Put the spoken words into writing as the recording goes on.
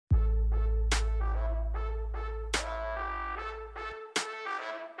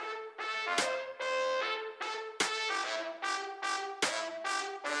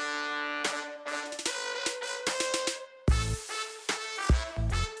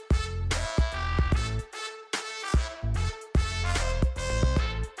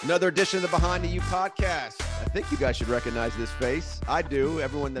Another edition of the Behind the U podcast. I think you guys should recognize this face. I do.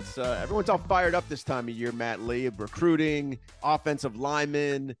 Everyone's all fired up this time of year, Matt Lee, recruiting, offensive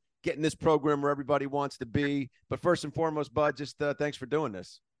linemen, getting this program where everybody wants to be. But first and foremost, Bud, just thanks for doing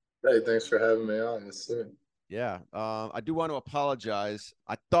this. Hey, thanks for having me on. Yes, sir. Yeah. I do want to apologize.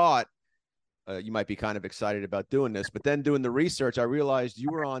 I thought you might be kind of excited about doing this, but then doing the research, I realized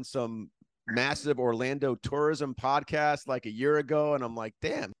you were on some massive Orlando tourism podcast like a year ago, and I'm like,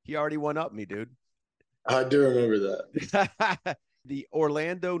 damn, he already one up me, dude. I do remember that. The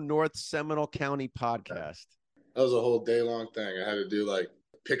Orlando North Seminole County podcast. That was a whole day long thing. I had to do like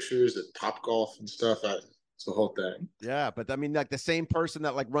pictures at Topgolf and stuff. It's the whole thing. Yeah, but I mean, like the same person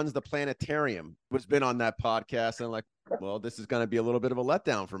that like runs the planetarium was been on that podcast, and I'm like, well, this is going to be a little bit of a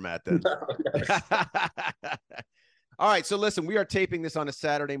letdown for Matt then. All right, so listen, we are taping this on a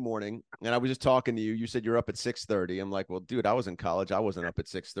Saturday morning, and I was just talking to you. You said you're up at 6:30. I'm like, well, dude, I was in college. I wasn't up at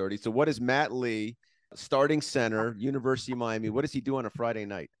 6:30. So what is Matt Lee, starting center, University of Miami? What does he do on a Friday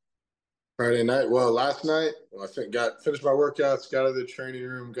night? Friday night? Well, last night, I think finished my workouts, got out of the training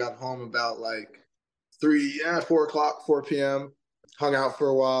room, got home about like 4 p.m., hung out for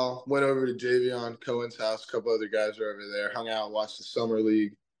a while, went over to Javion Cohen's house. A couple other guys were over there, hung out, watched the Summer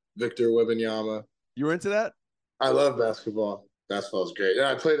League, Victor Wembanyama. You were into that? I love basketball. Basketball is great. And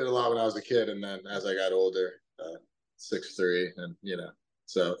I played it a lot when I was a kid. And then as I got older, 6'3", and,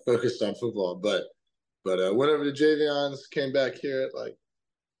 so focused on football. But went over to Javion's, came back here at like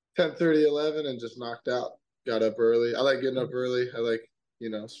 10:30, 11, and just knocked out. Got up early. I like getting up early. I like,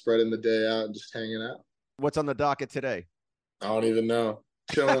 spreading the day out and just hanging out. What's on the docket today? I don't even know.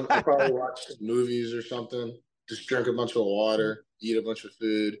 Chilling. I probably watch movies or something. Just drink a bunch of water, eat a bunch of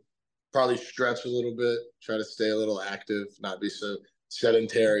food. Probably stretch a little bit, try to stay a little active, not be so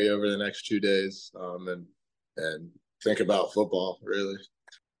sedentary over the next 2 days, and think about football, really.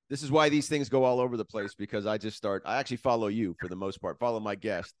 This is why these things go all over the place, because I actually follow you for the most part, follow my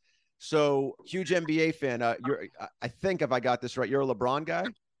guest. So, huge NBA fan. I think if I got this right, you're a LeBron guy?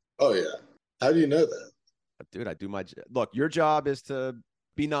 Oh, yeah. How do you know that? Dude, I do look, your job is to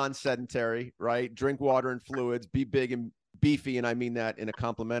be non-sedentary, right? Drink water and fluids, be big and beefy, and I mean that in a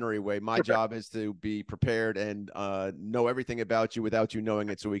complimentary way. My job is to be prepared and know everything about you without you knowing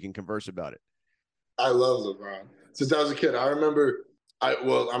it, so we can converse about it. I love LeBron. Since I was a kid, I remember,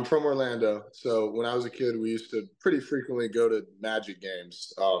 I'm from Orlando, so when I was a kid, we used to pretty frequently go to Magic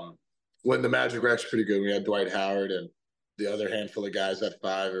games. When the Magic were actually pretty good, we had Dwight Howard and the other handful of guys at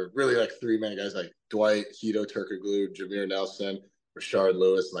five, or really like three-man guys like Dwight, Hedo Turkoglu, Jameer Nelson, Rashard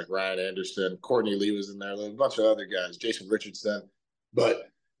Lewis, and like Ryan Anderson. Courtney Lee was in there, a bunch of other guys, Jason Richardson. But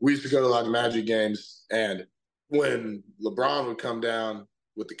we used to go to a lot of Magic games, and when LeBron would come down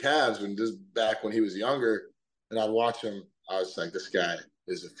with the Cavs, back when he was younger, and I'd watch him, I was like, this guy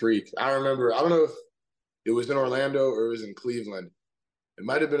is a freak. I remember, I don't know if it was in Orlando or it was in Cleveland. It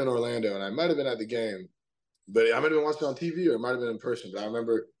might have been in Orlando, and I might have been at the game, but I might have been watching on TV, or it might have been in person. But I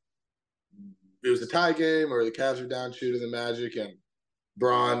remember it was a tie game, or the Cavs were down 2 to the Magic, and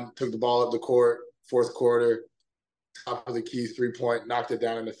Braun took the ball up the court, fourth quarter, top of the key, 3-point, knocked it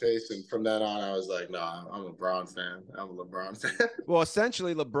down in the face. And from then on, I was like, no, I'm a Braun fan. I'm a LeBron fan. Well,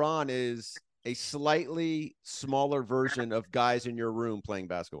 essentially, LeBron is a slightly smaller version of guys in your room playing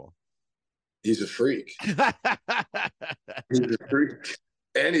basketball. He's a freak. He's a freak.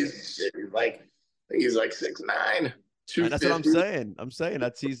 And he's like 6'9". That's what I'm saying.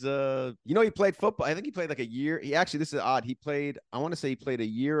 He played football. I think he played like a year. This is odd. I want to say he played a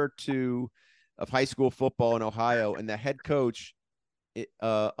year or two of high school football in Ohio, and the head coach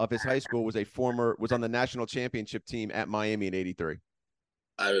of his high school was on the national championship team at Miami in '83.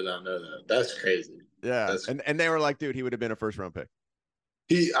 I did not know that. That's crazy. Yeah. And they were like, dude, he would have been a first round pick.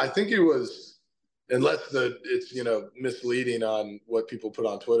 I think he was, unless it's misleading on what people put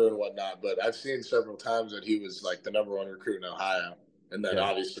on Twitter and whatnot, but I've seen several times that he was like the number 1 recruit in Ohio. And then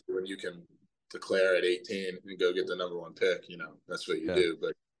obviously when you can declare at 18 and go get the number 1 pick, that's what you do.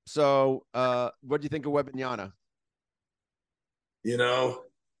 But so what do you think of Wembanyama?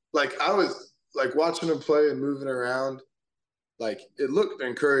 Like I was like watching him play and moving around, like it looked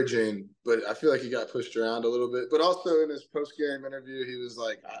encouraging, but I feel like he got pushed around a little bit. But also in his post-game interview, he was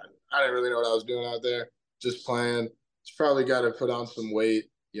like, I didn't really know what I was doing out there, just playing. He's probably got to put on some weight.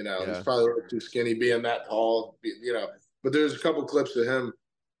 He's probably a little too skinny being that tall, But there's a couple clips of him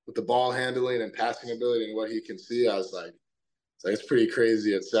with the ball handling and passing ability and what he can see. I was like, it's pretty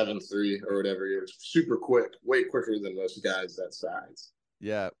crazy at 7'3" or whatever. It's super quick, way quicker than most guys that size.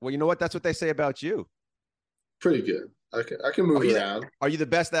 Yeah. Well, you know what? That's what they say about you. Pretty good. I can move around. Are you the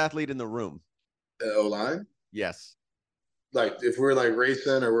best athlete in the room? O-line? Yes. like if we're like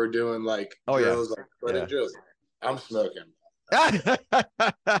racing or we're doing like Oh yeah. drills, like running Yeah. drills, I'm smoking.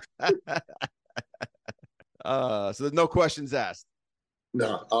 So there's no questions asked.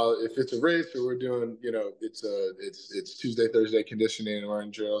 No, if it's a race or we're doing, it's Tuesday, Thursday conditioning and we're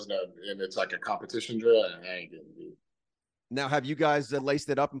in drills, and it's like a competition drill, and I ain't getting it. Now, have you guys laced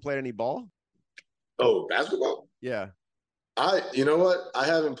it up and played any ball? Oh, basketball? Yeah. You know what? I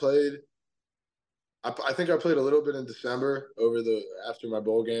haven't played. I think I played a little bit in December after my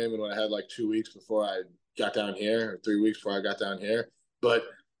bowl game, and when I had like 2 weeks before I got down here, or 3 weeks before I got down here. But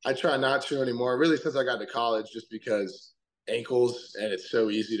I try not to anymore, really, since I got to college, just because ankles and it's so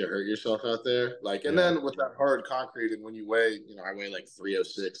easy to hurt yourself out there. Like, and Yeah. then with that hard concrete, and when you weigh, I weigh like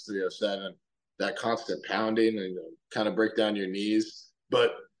 306, 307, that constant pounding and kind of break down your knees.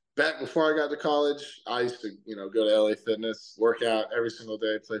 But back before I got to college, I used to, go to LA Fitness, work out every single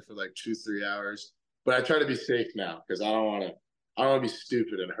day, play for like 2-3 hours. But I try to be safe now because I don't want to be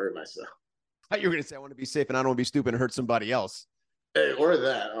stupid and hurt myself. You were going to say I want to be safe and I don't want to be stupid and hurt somebody else. Hey, or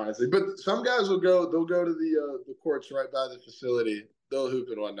that, honestly. But some guys they'll go to the courts right by the facility. They'll hoop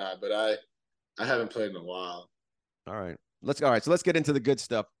and whatnot. But I haven't played in a while. All right. So let's get into the good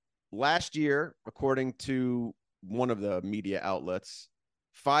stuff. Last year, according to one of the media outlets,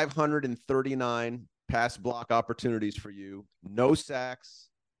 539 pass block opportunities for you, no sacks,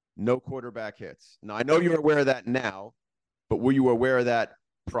 no quarterback hits. Now, I know you're aware of that now, but were you aware of that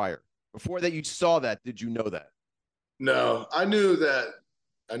prior? Before that you saw that, did you know that? No, I knew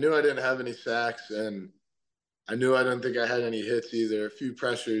I didn't have any sacks, and I knew I didn't think I had any hits either. A few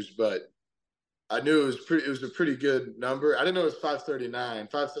pressures, but I knew it was a pretty good number. I didn't know it was 539.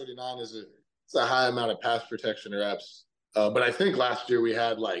 539 it's a high amount of pass protection reps. But I think last year we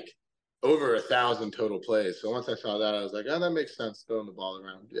had like over 1,000 total plays. So once I saw that, I was like, oh, that makes sense, throwing the ball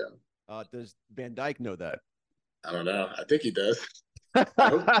around. Yeah. Does Van Dyke know that? I don't know. I think he does. I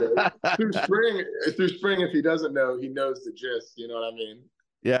hope so. Through spring, if he doesn't know, he knows the gist. You know what I mean?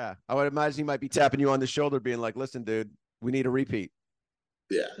 Yeah. I would imagine he might be tapping you on the shoulder, being like, listen, dude, we need a repeat.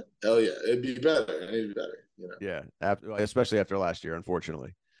 Yeah. Hell yeah. It'd be better. I need to be better. Yeah. Especially after last year,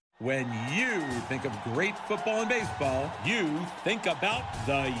 unfortunately. When you think of great football and baseball, you think about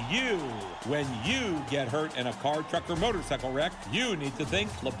the U. When you get hurt in a car, truck, or motorcycle wreck, you need to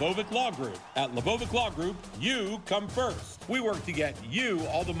think Lebovic Law Group. At Lebovic Law Group, you come first. We work to get you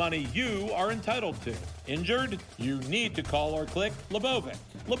all the money you are entitled to. Injured? You need to call or click Lebovic.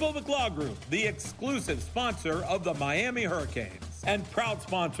 Lebovic Law Group, the exclusive sponsor of the Miami Hurricanes and proud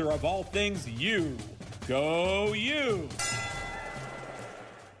sponsor of all things U. Go U!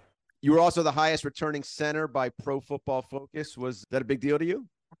 You were also the highest returning center by Pro Football Focus. Was that a big deal to you?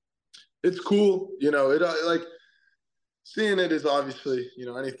 It's cool. It like seeing it is obviously,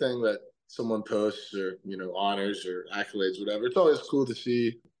 anything that someone posts or, honors or accolades, whatever. It's always cool to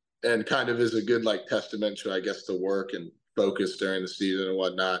see and kind of is a good like testament to, I guess, the work and focus during the season and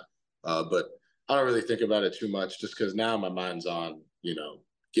whatnot. But I don't really think about it too much just because now my mind's on,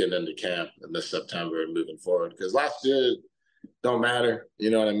 getting into camp in this September and moving forward. Because last year, don't matter.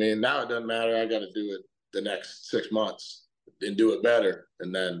 You know what I mean? Now it doesn't matter. I got to do it the next 6 months and do it better.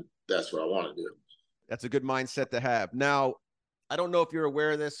 And then that's what I want to do. That's a good mindset to have. Now, I don't know if you're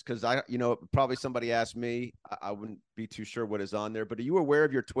aware of this because probably somebody asked me. I wouldn't be too sure what is on there, but are you aware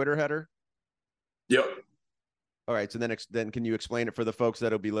of your Twitter header? Yep. All right. So then can you explain it for the folks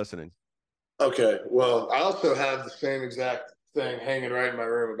that'll be listening? Okay. Well, I also have the same exact thing hanging right in my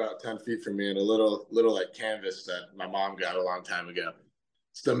room about 10 feet from me in a little like canvas that my mom got a long time ago.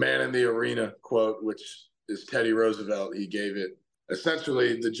 It's the man in the arena quote, which is Teddy Roosevelt. He gave it.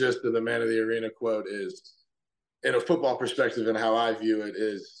 Essentially, the gist of the man in the arena quote is, in a football perspective and how I view it,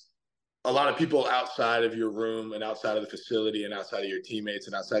 is a lot of people outside of your room and outside of the facility and outside of your teammates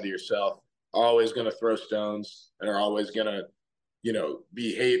and outside of yourself are always going to throw stones and are always going to,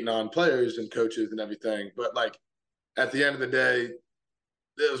 be hating on players and coaches and everything. But like, at the end of the day,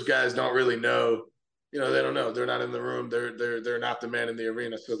 those guys don't really know. They don't know. They're not in the room. They're not the man in the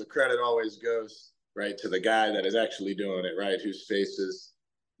arena. So the credit always goes right to the guy that is actually doing it, right? Whose face is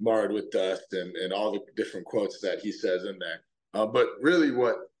marred with dust and all the different quotes that he says in there. But really,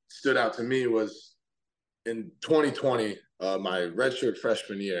 what stood out to me was in 2020, my redshirt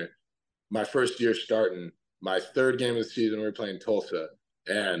freshman year, my first year starting, my third game of the season, we were playing Tulsa,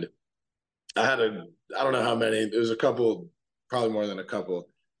 and I had I don't know how many, it was a couple, probably more than a couple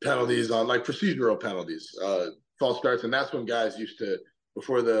penalties on like procedural penalties, false starts. And that's when guys used to,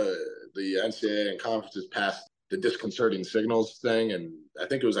 before the NCAA and conferences passed the disconcerting signals thing. And I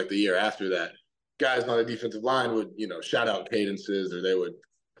think it was like the year after that, guys on the defensive line would, shout out cadences, or they would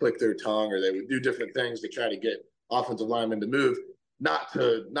click their tongue, or they would do different things to try to get offensive linemen to move, not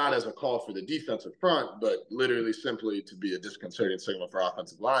as a call for the defensive front, but literally simply to be a disconcerting signal for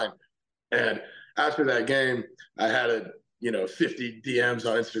offensive line. And after that game, I had 50 DMs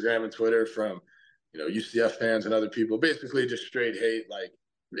on Instagram and Twitter from, UCF fans and other people, basically just straight hate, like,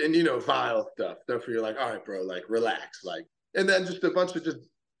 and, vile stuff where you're like, all right, bro, like, relax. Like, and then just a bunch of just,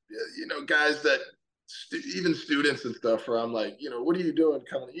 guys that even students and stuff where I'm like, what are you doing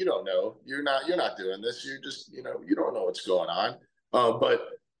coming? You don't know. You're not doing this. You're just, you don't know what's going on. But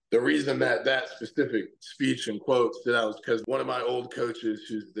the reason that specific speech and quote stood out was because one of my old coaches,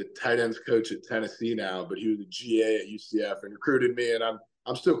 who's the tight ends coach at Tennessee now, but he was a GA at UCF and recruited me, and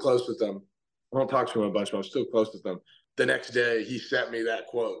I'm still close with them. I don't talk to him a bunch, but I'm still close with them. The next day, he sent me that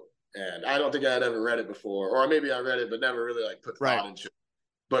quote, and I don't think I had ever read it before, or maybe I read it but never really like put thought into it.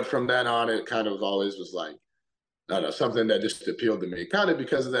 But from then on, it kind of always was like, I don't know, something that just appealed to me, kind of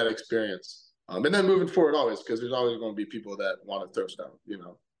because of that experience. And then moving forward, always, because there's always going to be people that want to throw stuff,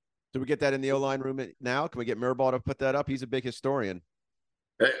 Do we get that in the O-line room now? Can we get Mirabal to put that up? He's a big historian.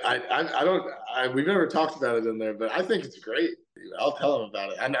 We've never talked about it in there, but I think it's great. I'll tell him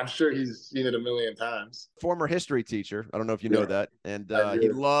about it. I'm sure he's seen it a million times. Former history teacher. I don't know if you know that. And he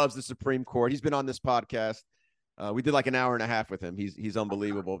loves the Supreme Court. He's been on this podcast. We did like an hour and a half with him. He's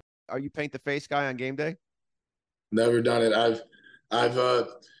unbelievable. Are you paint the face guy on game day? Never done it. I've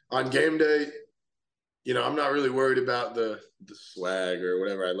on game day, I'm not really worried about the swag or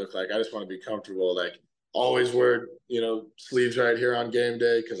whatever I look like. I just want to be comfortable. Like, always wear, sleeves right here on game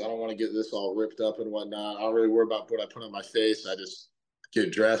day because I don't want to get this all ripped up and whatnot. I don't really worry about what I put on my face. I just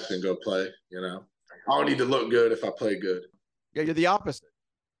get dressed and go play, I don't need to look good if I play good. Yeah, you're the opposite.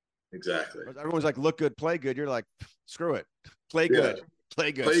 Exactly. Everyone's like, look good, play good. You're like, screw it. Play good.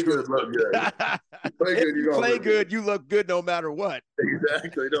 Play good. Play good, look good. Play good, you play good, you look good no matter what.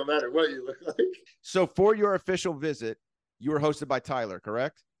 Exactly. No matter what you look like. So for your official visit, you were hosted by Tyler,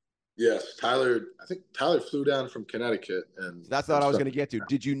 correct? Yes, Tyler. I think Tyler flew down from Connecticut, and that's what I was going to get to.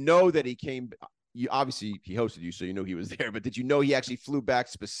 Did you know that he came? You obviously he hosted you, so you knew he was there. But did you know he actually flew back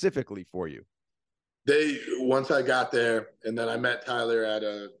specifically for you? Once I got there, and then I met Tyler at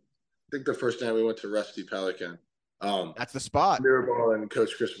I think the first time we went to Rusty Pelican. That's the spot. Mirabal and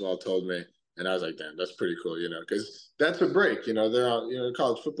Coach Cristobal told me, and I was like, "Damn, that's pretty cool," because that's a break. They're on, in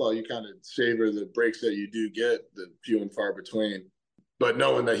college football, you kind of savor the breaks that you do get, the few and far between. But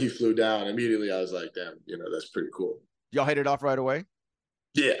knowing that he flew down immediately, I was like, damn, that's pretty cool. Y'all hit it off right away?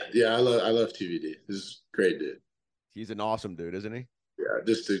 Yeah. I love TVD. This is a great dude. He's an awesome dude, isn't he? Yeah,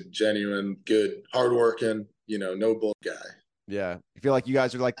 just a genuine, good, hardworking, no bull guy. Yeah. I feel like you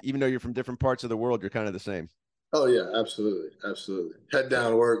guys are like, even though you're from different parts of the world, you're kind of the same. Oh yeah, absolutely. Absolutely. Head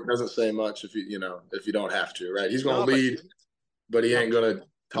down work, doesn't say much if you don't have to, right? He's going to lead, but he ain't going to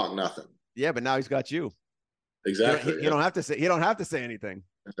talk nothing. Yeah, but now he's got you. Exactly. You don't have to say. You don't have to say anything.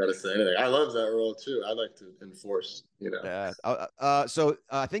 I gotta say anything. I love that role too. I like to enforce. Yeah. So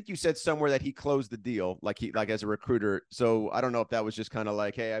I think you said somewhere that he closed the deal, like as a recruiter. So I don't know if that was just kind of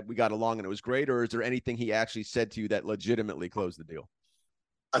like, hey, we got along and it was great, or is there anything he actually said to you that legitimately closed the deal?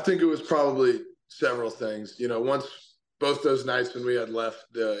 I think it was probably several things. Once both those nights when we had left,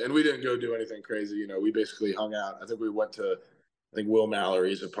 and we didn't go do anything crazy. We basically hung out. I think we went to Will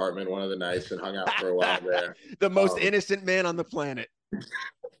Mallory's apartment one of the nights and hung out for a while there. The most innocent man on the planet.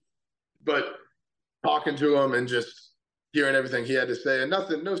 But talking to him and just hearing everything he had to say, and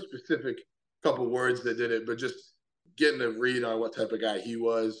no specific couple words that did it, but just getting a read on what type of guy he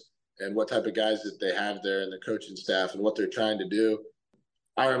was and what type of guys that they have there and the coaching staff and what they're trying to do.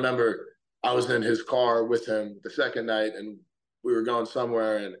 I remember I was in his car with him the second night, and we were going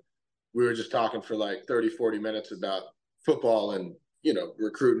somewhere, and we were just talking for like 30, 40 minutes about football and,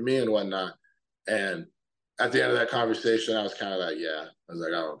 recruiting me and whatnot. And at the end of that conversation, I was kind of like, I was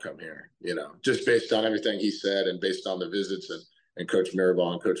like, I don't come here, just based on everything he said and based on the visits and Coach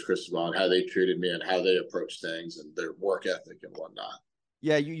Mirabal and Coach Cristobal and how they treated me and how they approach things and their work ethic and whatnot.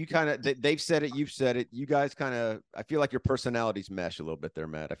 Yeah, you kind of, they've said it, you've said it. You guys kind of, I feel like your personalities mesh a little bit there,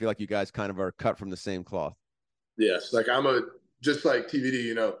 Matt. I feel like you guys kind of are cut from the same cloth. Yes, like just like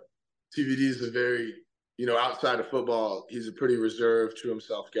TVD, TVD is a very, outside of football, he's a pretty reserved to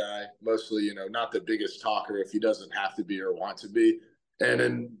himself guy. Mostly, not the biggest talker if he doesn't have to be or want to be. And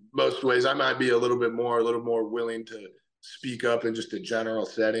in most ways, I might be a little more willing to speak up in just a general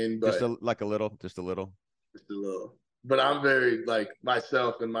setting. But just a little. But I'm very like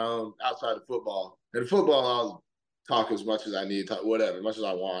myself in my own outside of football. In football, I'll talk as much as I need, whatever, as much as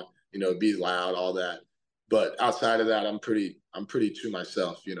I want, be loud, all that. But outside of that, I'm pretty to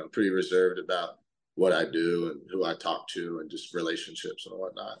myself, pretty reserved about what I do and who I talk to and just relationships and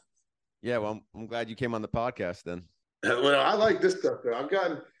whatnot. Yeah, well, I'm glad you came on the podcast then. Well, I like this stuff though.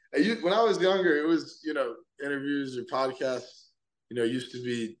 When I was younger, it was, interviews or podcasts, used to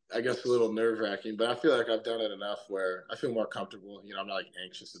be, I guess, a little nerve wracking, but I feel like I've done it enough where I feel more comfortable. I'm not like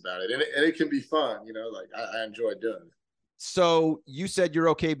anxious about it, and it can be fun. Like I enjoy doing it. So you said you're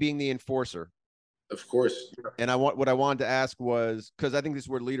okay being the enforcer. Of course. And what I wanted to ask was, because I think this is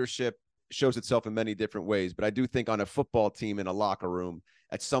where leadership shows itself in many different ways, but I do think on a football team in a locker room,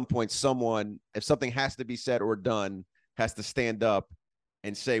 at some point, someone, if something has to be said or done, has to stand up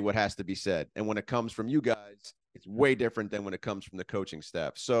and say what has to be said. And when it comes from you guys, it's way different than when it comes from the coaching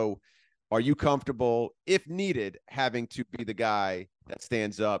staff. So are you comfortable, if needed, having to be the guy that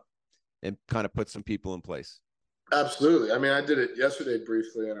stands up and kind of puts some people in place? Absolutely. I mean, I did it yesterday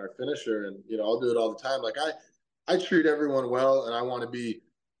briefly in our finisher, and I'll do it all the time. Like I treat everyone well, and I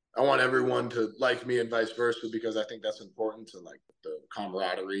want everyone to like me and vice versa, because I think that's important to like the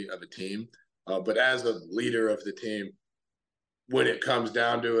camaraderie of a team. But as a leader of the team, when it comes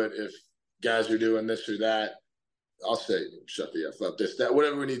down to it, if guys are doing this or that, I'll say, shut the F up, this, that,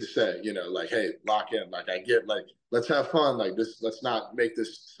 whatever we need to say, like, hey, lock in. Like I get, like, let's have fun. Like this, let's not make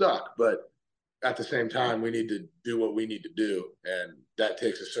this suck. But at the same time, we need to do what we need to do. And that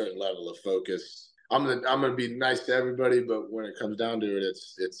takes a certain level of focus. I'm gonna be nice to everybody, but when it comes down to it,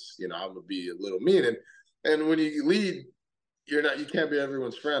 it's I'm gonna be a little mean. And when you lead, you can't be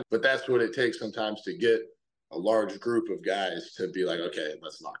everyone's friend, but that's what it takes sometimes to get a large group of guys to be like, okay,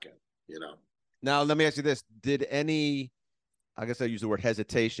 let's lock in, Now, let me ask you this. Did any, I guess I use the word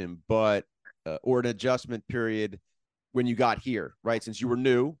hesitation, but, or an adjustment period when you got here, right? Since you were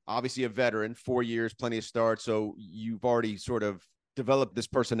new, obviously a veteran, 4 years, plenty of starts. So you've already sort of developed this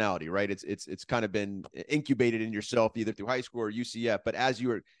personality, right? It's kind of been incubated in yourself either through high school or UCF. But as you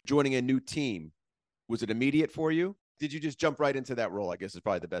were joining a new team, was it immediate for you? Did you just jump right into that role? I guess is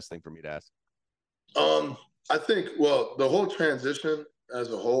probably the best thing for me to ask. I think, well, the whole transition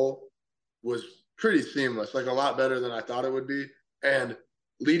as a whole was pretty seamless, like a lot better than I thought it would be. And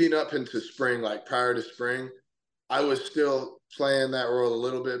leading up into spring, like prior to spring, I was still playing that role a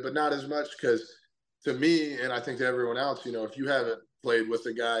little bit, but not as much, because to me, and I think to everyone else, if you haven't played with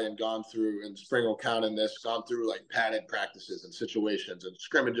a guy and gone through, and spring will count in this, gone through like padded practices and situations and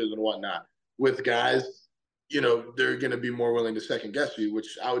scrimmages and whatnot with guys, they're going to be more willing to second guess you,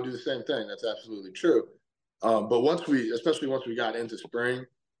 which I would do the same thing. That's absolutely true. But especially once we got into spring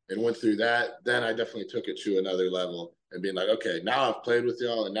and went through that, then I definitely took it to another level and being like, okay, now I've played with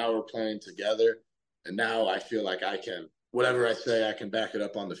y'all and now we're playing together. And now I feel like I can, whatever I say, I can back it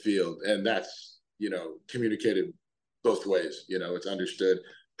up on the field. And that's, communicated both ways. It's understood.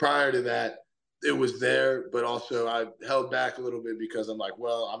 Prior to that, it was there, but also I held back a little bit because I'm like,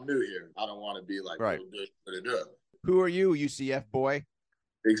 well, I'm new here. I don't want to be like, right. Who are you, UCF boy?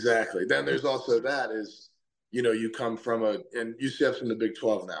 Exactly. Then there's also that is, you come from and UCF's in the Big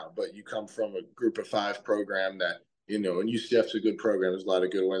 12 now, but you come from a group of 5 program that, and UCF's a good program. There's a lot of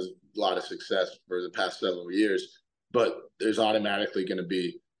good ones, a lot of success for the past several years, but there's automatically going to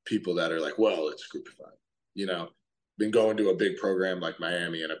be people that are like, well, it's group of 5, been going to a big program like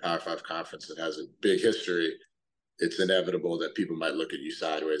Miami and a Power 5 conference that has a big history. It's inevitable that people might look at you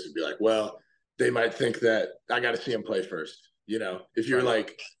sideways and be like, well, they might think that I got to see him play first. If you're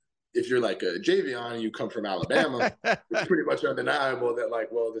like a Javion and you come from Alabama, it's pretty much undeniable that like,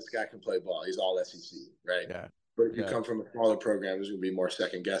 well, this guy can play ball. He's all SEC, right? Yeah. But if you come from a smaller program, there's going to be more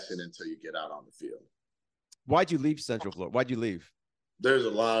second guessing until you get out on the field. Why'd you leave Central Florida? Why'd you leave? There's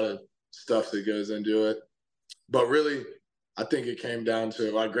a lot of stuff that goes into it. But really, I think it came down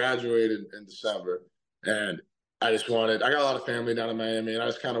to, I graduated in December, and I got a lot of family down in Miami, and I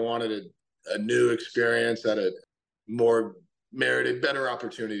just kind of wanted a new experience at a more merited, better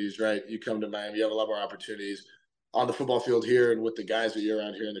opportunities, right? You come to Miami, you have a lot more opportunities on the football field here and with the guys that you're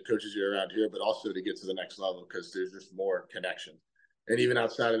around here and the coaches you're around here, but also to get to the next level because there's just more connection. And even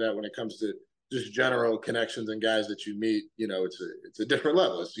outside of that, when it comes to just general connections and guys that you meet, it's a different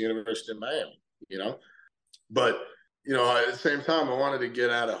level. It's the University of Miami, But, at the same time, I wanted to get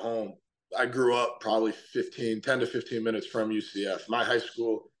out of home. I grew up probably 10 to 15 minutes from UCF. My high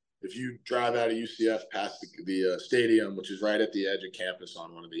school, if you drive out of UCF past the stadium, which is right at the edge of campus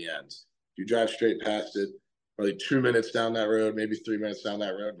on one of the ends, if you drive straight past it, probably 2 minutes down that road, maybe 3 minutes down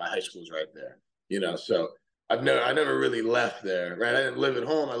that road, my high school's right there. So I never really left there, right? I didn't live at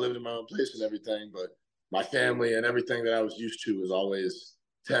home. I lived in my own place and everything, but my family and everything that I was used to was always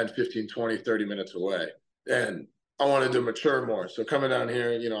 10, 15, 20, 30 minutes away. And I wanted to mature more. So coming down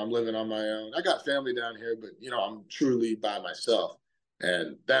here, I'm living on my own. I got family down here, but, I'm truly by myself.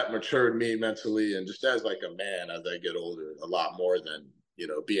 And that matured me mentally and just as like a man as I get older, a lot more than,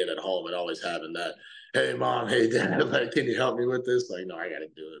 being at home and always having that, hey, mom, hey, dad, like, can you help me with this? Like, no, I got to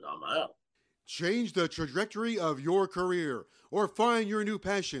do it on my own. Change the trajectory of your career or find your new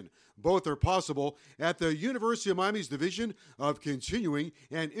passion. Both are possible at the University of Miami's Division of Continuing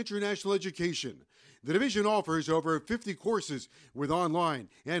and International Education. The division offers over 50 courses with online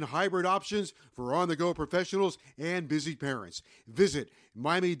and hybrid options for on-the-go professionals and busy parents. Visit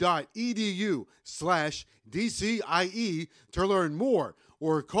miami.edu/DCIE to learn more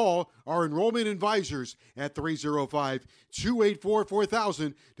or call our enrollment advisors at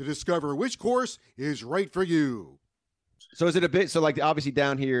 305-284-4000 to discover which course is right for you. So is it a bit, so like obviously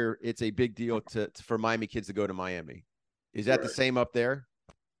down here, it's a big deal for Miami kids to go to Miami. Is that the same up there?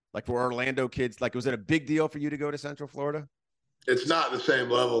 Like for Orlando kids, like was it a big deal for you to go to Central Florida? It's not the same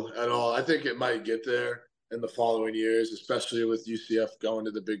level at all. I think it might get there in the following years, especially with UCF going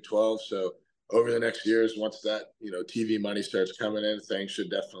to the Big 12. So over the next years, once that, TV money starts coming in, things should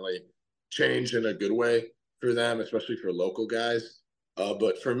definitely change in a good way for them, especially for local guys.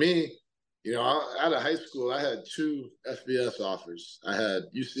 But for me, out of high school, I had 2 FBS offers. I had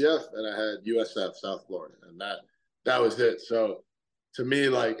UCF and I had USF, South Florida, and that was it. So to me,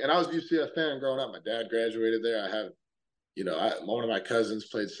 and I was a UCF fan growing up. My dad graduated there. I have, one of my cousins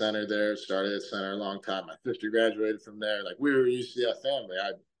played center there, started at center a long time. My sister graduated from there. Like, we were a UCF family.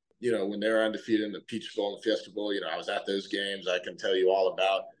 When they were undefeated in the Peach Bowl and Fiesta Bowl, I was at those games. I can tell you all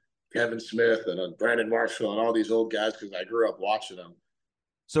about Kevin Smith and Brandon Marshall and all these old guys because I grew up watching them.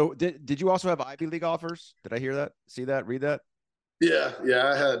 So did you also have Ivy League offers? Did I hear that? See that? Read that? Yeah.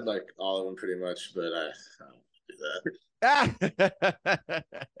 I had all of them pretty much, but I don't do that.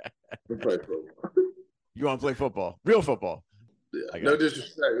 We play football. You want to play football? Real football? Yeah. No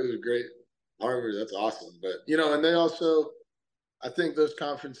disrespect. It was a great Harvard. That's awesome. But, and they also, I think those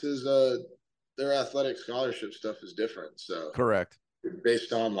conferences, their athletic scholarship stuff is different. So correct.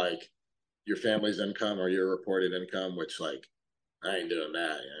 Based on your family's income or your reported income, which I ain't doing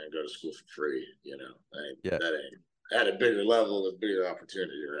that. I go to school for free. That ain't at a bigger level with bigger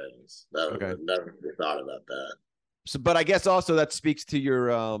opportunity. Right? I've never thought about that. So, but I guess also that speaks to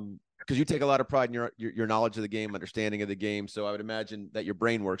your because you take a lot of pride in your knowledge of the game, understanding of the game. So I would imagine that your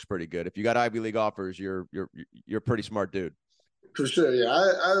brain works pretty good. If you got Ivy League offers, you're a pretty smart dude. For sure, yeah.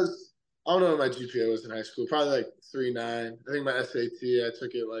 I don't know what my GPA was in high school. Probably 3.9. I think my SAT, I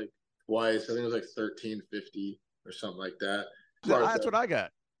took it twice. I think it was 1350 or something like that. That's what I got.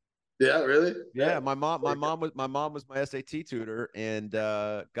 Yeah, really? Yeah, my mom was my SAT tutor, and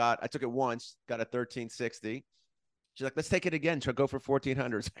I took it once, got a 1360. She's like, let's take it again. She'll go for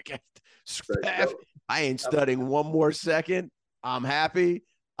 1400. I ain't studying one more second. I'm happy.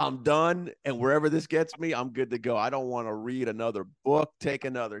 I'm done. And wherever this gets me, I'm good to go. I don't want to read another book, take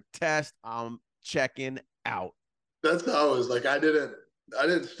another test. I'm checking out. That's how it was. I didn't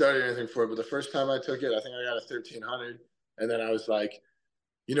study anything for it, but the first time I took it, I think I got a 1300. And then I was like,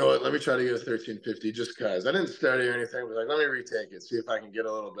 you know what, let me try to get a 1350 just because. I didn't study or anything. I was like, let me retake it, see if I can get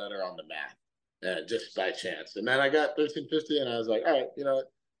a little better on the math. And just by chance. And then I got 1350 and I was like, all right, you know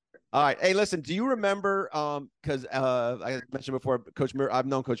what? All right. Hey, listen, do you remember, because I mentioned before, I've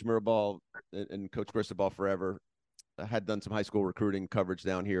known Coach Mirabal and Coach Cristobal forever. I had done some high school recruiting coverage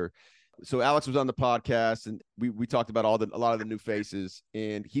down here. So Alex was on the podcast and we talked about a lot of the new faces.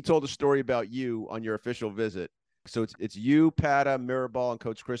 And he told a story about you on your official visit. So it's you, Pata, Mirabal, and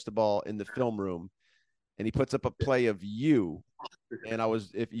Coach Cristobal in the film room. And he puts up a play of you. And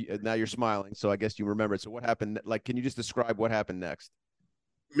now you're smiling. So I guess you remember it. So what happened? Can you just describe what happened next?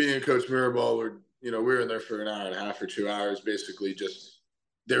 Me and Coach Mirabal we were in there for an hour and a half or 2 hours, basically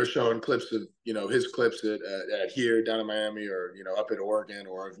they were showing clips of, his clips at here down in Miami or, up at Oregon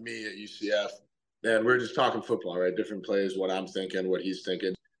or of me at UCF. And we're just talking football, right? Different plays, what I'm thinking, what he's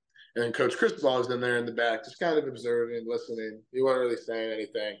thinking. And then Coach Cristobal is in there in the back, just kind of observing, listening. He wasn't really saying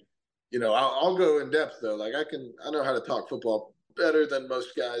anything. I'll go in depth though. I know how to talk football better than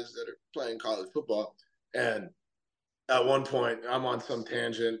most guys that are playing college football. And at one point I'm on some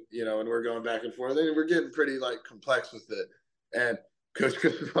tangent, and we're going back and forth and we're getting pretty complex with it. And Coach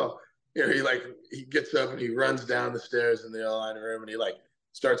Cristobal, he gets up and he runs down the stairs in the O-line room and he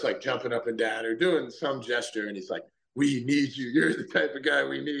starts jumping up and down or doing some gesture. And he's like, we need you. You're the type of guy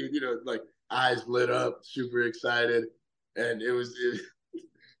we need, eyes lit up, super excited. And it was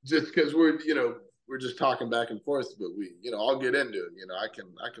just because we're just talking back and forth, but I'll get into it. I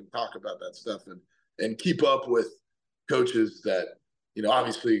can talk about that stuff and keep up with coaches that,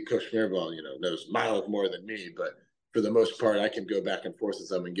 obviously Coach Mirabal, knows miles more than me, but for the most part, I can go back and forth with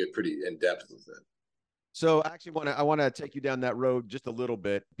them and get pretty in depth with it. So actually I want to take you down that road just a little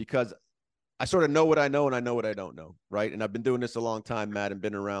bit because I sort of know what I know and I know what I don't know, right? And I've been doing this a long time, Matt, and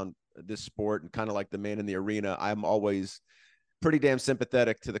been around this sport and kind of like the man in the arena. I'm always pretty damn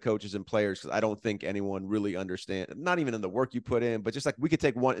sympathetic to the coaches and players because I don't think anyone really understands, not even in the work you put in, but just like we could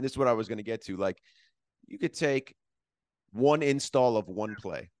take one, and this is what I was going to get to. Like you could take one install of one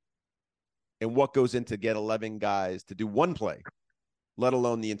play and what goes into get 11 guys to do one play, let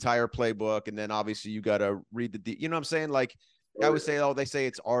alone the entire playbook. And then obviously you got to read you know what I'm saying? Like I would say, oh, they say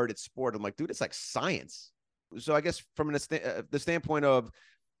it's art, it's sport. I'm like, dude, it's like science. So I guess from the standpoint of,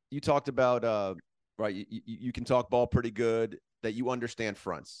 you talked about, right, you can talk ball pretty good, that you understand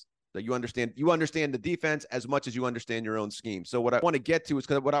fronts, that you understand the defense as much as you understand your own scheme. So what I want to get to is,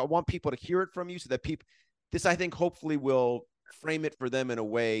 because what I want people to hear it from you, so that this I think hopefully will frame it for them in a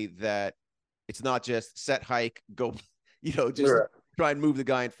way that it's not just set, hike, go, just try and move the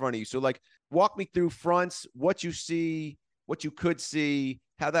guy in front of you. So like, walk me through fronts, what you see, what you could see,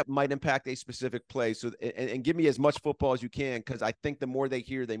 how that might impact a specific play. So, and give me as much football as you can, because I think the more they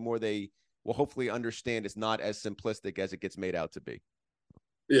hear, the more they will hopefully understand it's not as simplistic as it gets made out to be.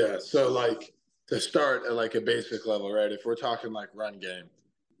 Yeah. So like, to start at like a basic level, right? If we're talking like run game,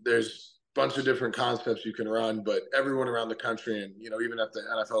 there's a bunch of different concepts you can run, but everyone around the country, and even at the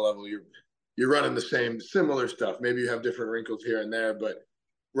NFL level, you're running the similar stuff. Maybe you have different wrinkles here and there, but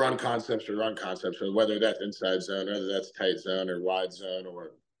run concepts, or whether that's inside zone, whether that's tight zone or wide zone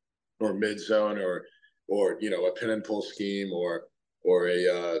or mid zone or a pin and pull scheme or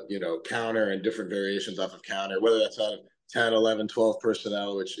a counter and different variations off of counter, whether that's out of 10, 11, 12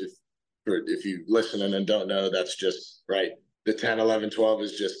 personnel, which if you listen and don't know, that's just right. The 10, 11, 12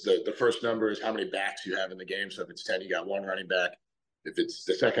 is just the first number is how many backs you have in the game. So if it's 10, you got one running back. If it's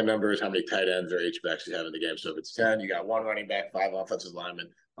the second number is how many tight ends or H-backs you have in the game. So if it's 10, you got one running back, 5 offensive linemen.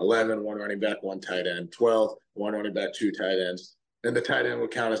 11, one running back, one tight end. 12, one running back, 2 tight ends. And the tight end will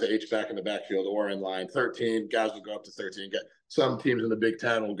count as an H-back in the backfield or in line. 13, guys will go up to 13. Some teams in the Big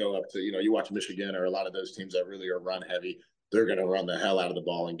Ten will go up to, you watch Michigan or a lot of those teams that really are run heavy. They're going to run the hell out of the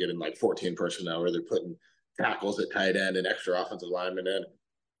ball and get in like 14 personnel, where they're putting tackles at tight end and extra offensive linemen in.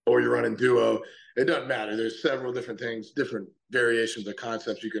 Or you're running duo. It doesn't matter. There's several different things, different variations of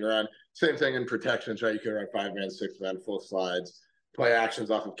concepts you can run. Same thing in protections, right? You can run 5-man, 6-man, full slides, play actions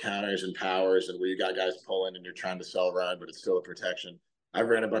off of counters and powers, and where you got guys pulling and you're trying to sell run, but it's still a protection. I've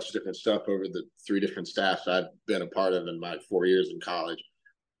ran a bunch of different stuff over the 3 different staffs I've been a part of in my 4 years in college.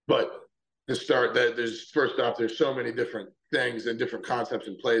 But to start, there's so many different things and different concepts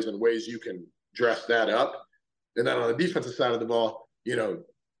and plays and ways you can dress that up. And then on the defensive side of the ball,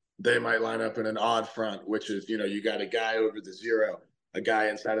 they might line up in an odd front, which is, you got a guy over the 0, a guy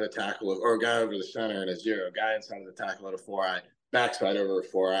inside of the tackle, or a guy over the center and a 0, a guy inside of the tackle at a 4-eye, backside over a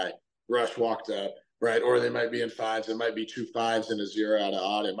 4-eye, rush walked up, right? Or they might be in 5s. It might be 2 5s and a 0 out of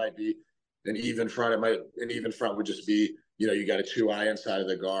odd. It might be an even front. An even front would just be, you got a 2-eye inside of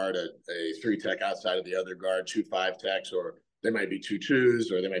the guard, a 3-tech outside of the other guard, 2 5-techs, or they might be 2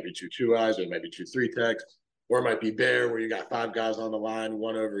 2s, or they might be 2 2-eyes, or it might be 2 3-techs. Or it might be bear, where you got 5 guys on the line,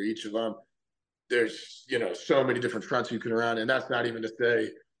 1 over each of them. There's, so many different fronts you can run. And that's not even to say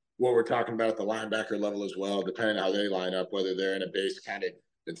what we're talking about at the linebacker level as well, depending on how they line up, whether they're in a base kind of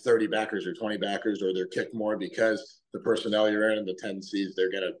in 30 backers or 20 backers, or they're kick more because the personnel you're in and the tendencies,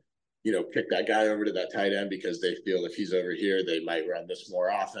 they're going to, kick that guy over to that tight end because they feel if he's over here, they might run this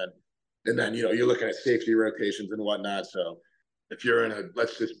more often. And then, you're looking at safety rotations and whatnot. So if you're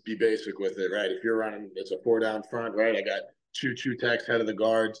let's just be basic with it, right? If you're running, it's a 4-down front, right? I got 2 2-techs head of the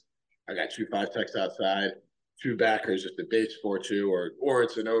guards. I got 2 5-techs outside, 2 backers, just a base 4-2, or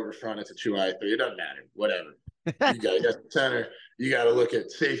it's an over front, it's a 2-eye 3. It doesn't matter, whatever. You got the center. You got to look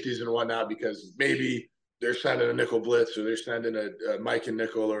at safeties and whatnot, because maybe they're sending a nickel blitz, or they're sending a Mike and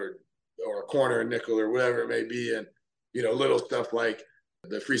nickel, or a corner and nickel, or whatever it may be. And, little stuff like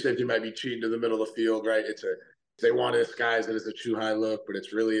the free safety might be cheating to the middle of the field, right? They want to disguise it as a 2-high look, but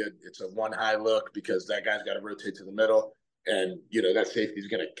it's really it's a 1-high look, because that guy's got to rotate to the middle, and that safety's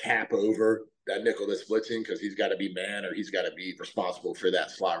going to cap over that nickel that's blitzing, because he's got to be man, or he's got to be responsible for that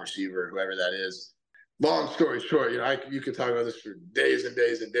slot receiver, whoever that is. Long story short, you could talk about this for days and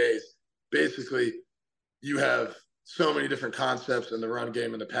days and days. Basically, you have so many different concepts in the run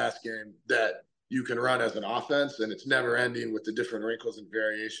game and the pass game that you can run as an offense, and it's never ending with the different wrinkles and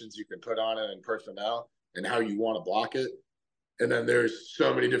variations you can put on it in personnel and how you want to block it. And then there's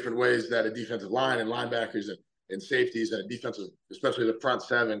so many different ways that a defensive line and linebackers and safeties and a defensive, especially the front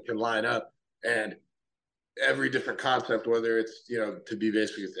 7, can line up. And every different concept, whether it's, to be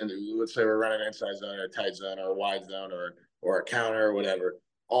basically, let's say we're running inside zone or a tight zone or a wide zone or a counter or whatever,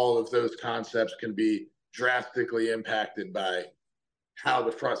 all of those concepts can be drastically impacted by how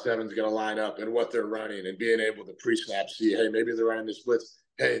the front seven is going to line up and what they're running, and being able to pre-snap see, hey, maybe they're running this blitz.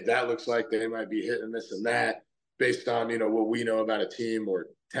 Hey, that looks like they might be hitting this and that based on, what we know about a team or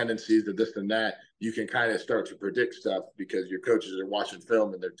tendencies of this and that. You can kind of start to predict stuff because your coaches are watching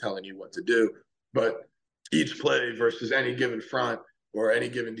film and they're telling you what to do. But each play versus any given front or any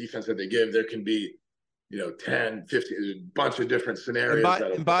given defense that they give, there can be 10, 15, a bunch of different scenarios.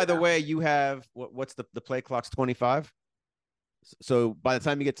 And by the way, you have what's the play clock's 25. So by the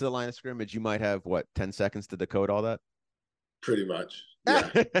time you get to the line of scrimmage, you might have 10 seconds to decode all that. Pretty much. Yeah.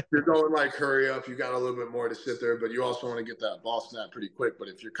 You're going like hurry up. You got a little bit more to sit there, but you also want to get that ball snap pretty quick. But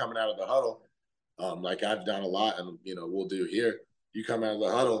if you're coming out of the huddle, like I've done a lot and, we'll do here, you come out of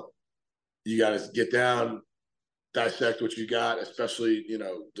the huddle, you got to get down, dissect what you got, especially,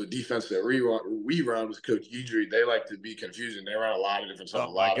 the defense that we run with Coach Idri. They like to be confusing. They run a lot of different stuff.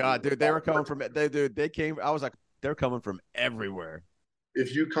 Oh, my God, dude, they were coming from – they came – I was like, they're coming from everywhere.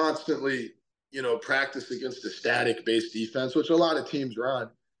 If you constantly – practice against a static-based defense, which a lot of teams run.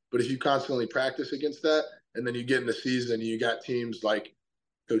 But if you constantly practice against that, and then you get in the season, and you got teams like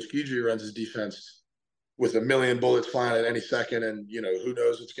Coach Guidry runs his defense with a million bullets flying at any second, and, who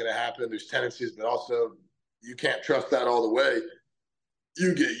knows what's going to happen. There's tendencies, but also you can't trust that all the way.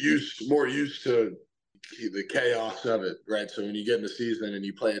 You get more used to the chaos of it, right? So when you get in the season and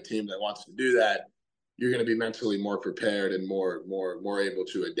you play a team that wants to do that, you're going to be mentally more prepared and more able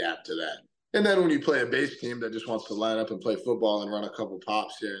to adapt to that. And then when you play a base team that just wants to line up and play football and run a couple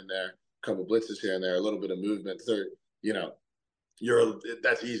pops here and there, a couple blitzes here and there, a little bit of movement,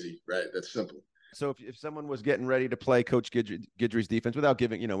 that's easy, right? That's simple. So if someone was getting ready to play Coach Guidry's defense, without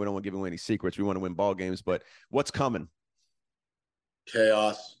giving, we don't want to give away any secrets. We want to win ball games, but what's coming?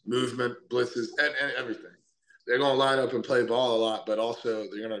 Chaos, movement, blitzes, and everything. They're going to line up and play ball a lot, but also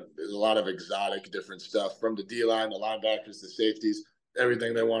there's a lot of exotic different stuff from the D-line, the linebackers, the safeties.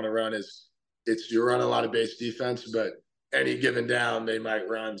 Everything they want to run you run a lot of base defense, but any given down, they might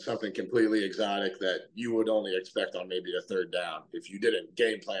run something completely exotic that you would only expect on maybe a third down if you didn't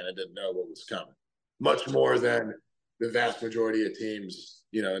game plan and didn't know what was coming. Much more than the vast majority of teams,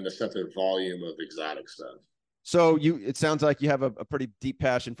 in the sense of volume of exotic stuff. So it sounds like you have a pretty deep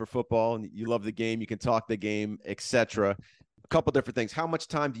passion for football and you love the game. You can talk the game, etc. A couple different things. How much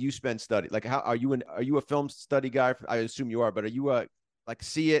time do you spend studying? Like, how are you a film study guy? I assume you are, but are you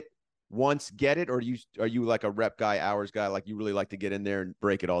see it once, get it, or are you like a rep guy, hours guy? Like you really like to get in there and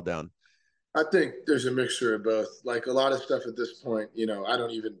break it all down? I think there's a mixture of both. Like a lot of stuff at this point, I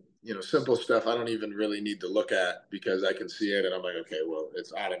don't even, simple stuff I don't even really need to look at because I can see it and I'm like, okay, well,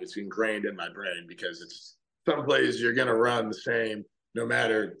 it's ingrained in my brain because it's some plays you're going to run the same no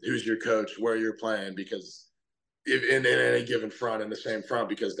matter who's your coach, where you're playing, because if in any given front, in the same front,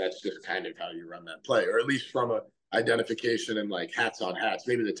 because that's just kind of how you run that play, or at least from a identification and like hats on hats.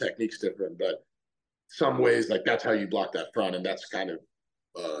 Maybe the technique's different, but some ways like that's how you block that front, and that's kind of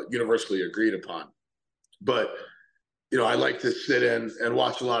universally agreed upon. But I like to sit in and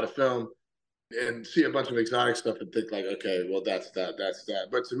watch a lot of film and see a bunch of exotic stuff and think like, okay, well that's that.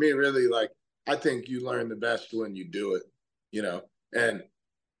 But to me, really, like I think you learn the best when you do it, and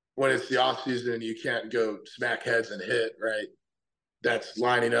when it's the off season and you can't go smack heads and hit, right? That's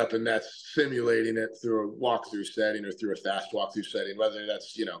lining up and that's simulating it through a walkthrough setting or through a fast walkthrough setting, whether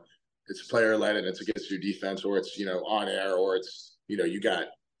that's, it's player led and it's against your defense, or it's, on air, or it's, you got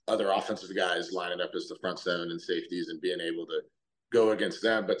other offensive guys lining up as the front seven and safeties and being able to go against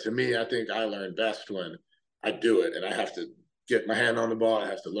them. But to me, I think I learn best when I do it and I have to get my hand on the ball. I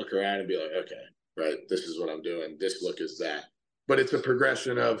have to look around and be like, okay, right, this is what I'm doing. This look is that. But it's a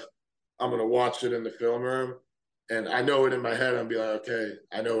progression of I'm going to watch it in the film room. And I know it in my head. I'll be like, okay,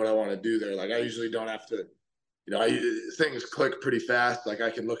 I know what I want to do there. Like I usually don't have to, things click pretty fast. Like I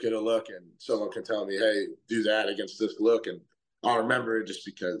can look at a look and someone can tell me, hey, do that against this look. And I'll remember it just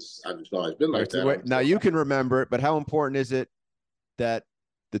because I've just always been like that. Now you can remember it, but how important is it that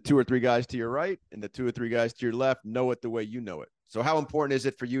the two or three guys to your right and the two or three guys to your left know it the way you know it? So how important is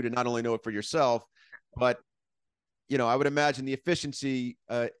it for you to not only know it for yourself, but, I would imagine the efficiency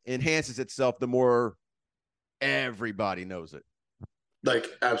enhances itself the more everybody knows it. Like,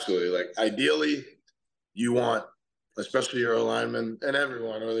 absolutely. Like, ideally, you want, especially your O-linemen and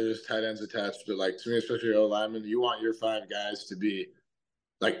everyone, whether there's tight ends attached, but like, to me, especially your O-linemen, you want your five guys to be,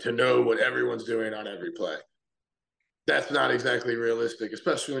 like, to know what everyone's doing on every play. That's not exactly realistic,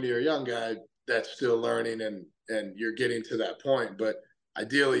 especially when you're a young guy that's still learning and you're getting to that point. But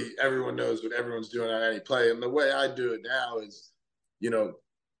ideally, everyone knows what everyone's doing on any play. And the way I do it now is,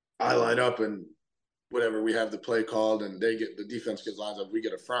 I line up and whatever, we have the play called and the defense gets lines up, we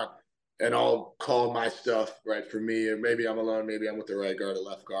get a front. and I'll call my stuff, right, for me, or maybe I'm alone, maybe I'm with the right guard or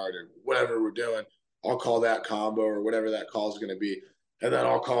left guard or whatever we're doing. I'll call that combo or whatever that call is going to be. And then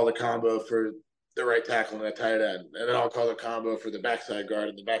I'll call the combo for the right tackle and the tight end. And then I'll call the combo for the backside guard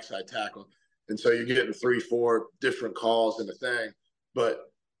and the backside tackle. And so you're getting 3-4 different calls in the thing,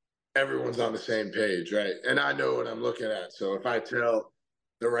 but everyone's on the same page, right? And I know what I'm looking at. So if I tell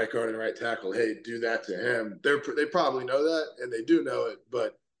the right guard and right tackle, hey, do that to him, they probably know that, and they do know it.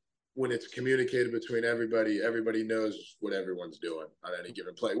 But when it's communicated between everybody, everybody knows what everyone's doing on any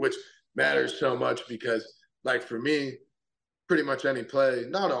given play, which matters so much because, like, for me, pretty much any play,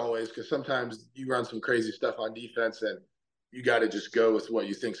 not always, because sometimes you run some crazy stuff on defense and you got to just go with what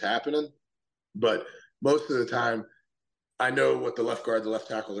you think's happening. But most of the time, I know what the left guard, the left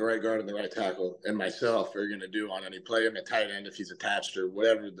tackle, the right guard, and the right tackle, and myself are going to do on any play, and the tight end if he's attached or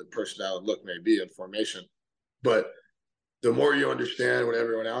whatever the personnel and look may be in formation. But the more you understand what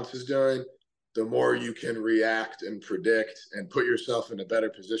everyone else is doing, the more you can react and predict and put yourself in a better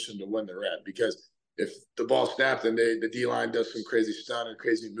position to win the rep. Because if the ball snapped and the D-line does some crazy stun or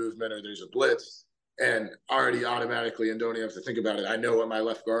crazy movement or there's a blitz, and already automatically, and don't even have to think about it, I know what my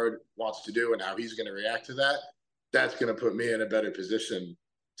left guard wants to do and how he's going to react to that. That's going to put me in a better position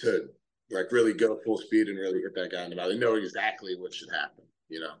to, like, really go full speed and really hit that guy in the mouth. They know exactly what should happen,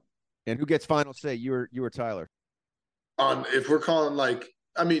 you know. And who gets final say? You or Tyler? If we're calling, like,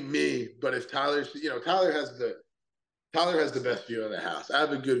 I mean me, but if Tyler's, Tyler has the best view in the house. I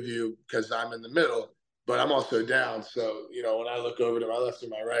have a good view because I'm in the middle, but I'm also down. So, when I look over to my left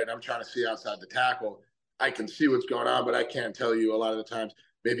and my right, and I'm trying to see outside the tackle, I can see what's going on, but I can't tell you a lot of the times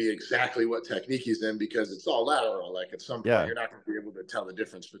maybe exactly what technique he's in because it's all lateral. Like, at some point, you're not going to be able to tell the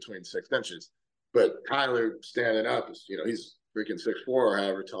difference between 6 inches. But Tyler standing up is, he's freaking 6'4" or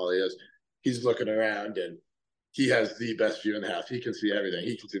however tall he is. He's looking around and he has the best view in the house. He can see everything.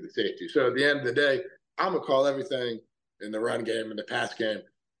 He can see the safety. So at the end of the day, I'm going to call everything in the run game and the pass game.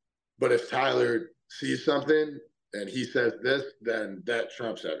 But if Tyler sees something and he says this, then that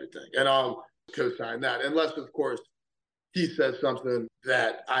trumps everything. And I'll co-sign that. Unless, of course, he says something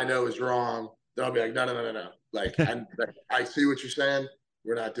that I know is wrong, then I'll be like, no. Like, I see what you're saying.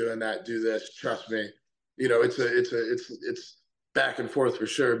 We're not doing that. Do this. Trust me. It's back and forth for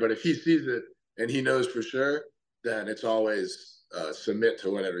sure. But if he sees it and he knows for sure, then it's always submit to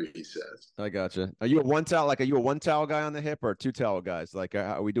whatever he says. I gotcha. Are you a one towel? Like, are you a one towel guy on the hip or 2 towel guys? Like,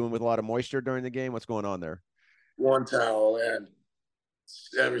 are we doing with a lot of moisture during the game? What's going on there? One towel, and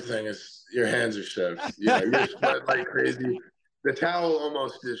everything is, your hands are shoved. You're sweating like crazy. The towel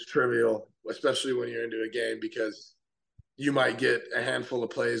almost is trivial, especially when you're into a game, because you might get a handful of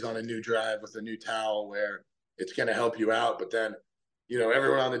plays on a new drive with a new towel where it's going to help you out. But then,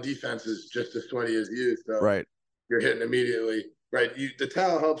 everyone on the defense is just as sweaty as you. So right. You're hitting immediately, right? The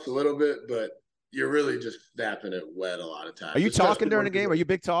towel helps a little bit, but you're really just snapping it wet a lot of times. Are you talking during the game? Are you a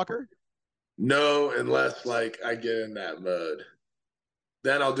big talker? No, unless, like, I get in that mode.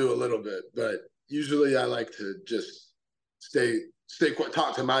 Then I'll do a little bit. But usually I like to just stay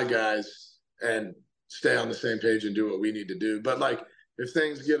talk to my guys and stay on the same page and do what we need to do. But, like, if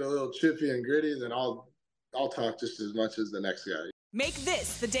things get a little chippy and gritty, then I'll talk just as much as the next guy. Make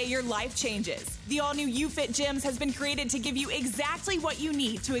this the day your life changes. The all-new UFit Gyms has been created to give you exactly what you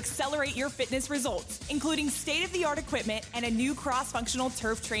need to accelerate your fitness results, including state-of-the-art equipment and a new cross-functional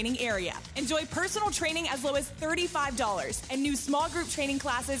turf training area. Enjoy personal training as low as $35 and new small group training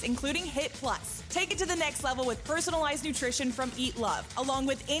classes, including HIIT Plus. Take it to the next level with personalized nutrition from Eat Love, along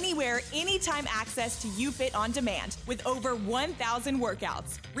with anywhere, anytime access to UFit on demand with over 1,000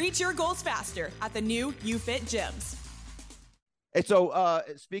 workouts. Reach your goals faster at the new UFit Gyms. Hey, so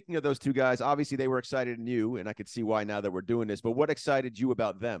speaking of those 2 guys, obviously they were excited in you, and I could see why now that we're doing this, but what excited you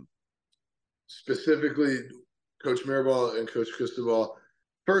about them? Specifically, Coach Mirabal and Coach Cristobal.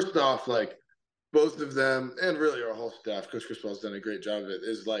 First off, like, both of them, and really our whole staff, Coach Cristobal's done a great job of it,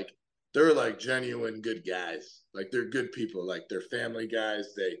 is, like, they're, like, genuine good guys. Like, they're good people. Like, they're family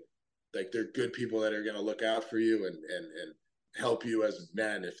guys. They're good people that are going to look out for you and help you as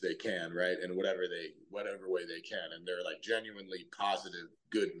men if they can, right? In whatever way they can. And they're, like, genuinely positive,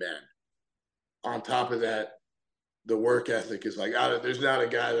 good men. On top of that, the work ethic is, like, there's not a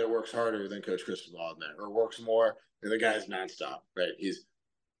guy that works harder than Coach Cristobal in there, or works more, and the guy's nonstop, right?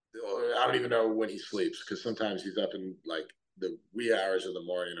 I don't even know when he sleeps, because sometimes he's up in, like, the wee hours of the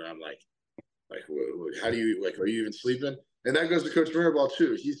morning, or I'm like, how do you, like, are you even sleeping? And that goes to Coach Mirabal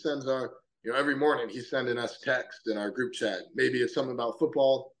too. He sends every morning he's sending us text in our group chat. Maybe it's something about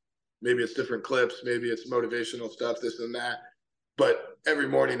football. Maybe it's different clips. Maybe it's motivational stuff, this and that. But every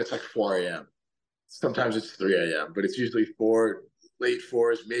morning it's like 4 a.m. Sometimes it's 3 a.m., but it's usually 4, late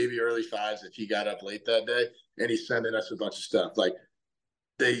 4s, maybe early 5s if he got up late that day, and he's sending us a bunch of stuff. Like,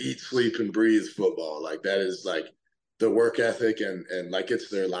 they eat, sleep, and breathe football. Like, that is like the work ethic, and like, it's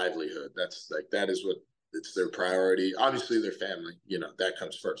their livelihood. That's like, that is what, it's their priority. Obviously their family, that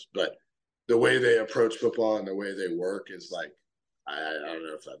comes first, but the way they approach football and the way they work is like, I don't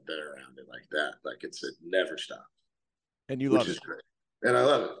know if I've been around it like that. Like, it never stops. And you which love is it. great. And I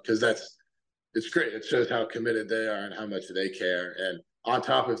love it because it's great. It shows how committed they are and how much they care. And on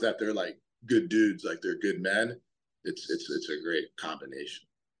top of that, they're like good dudes, like they're good men. It's a great combination.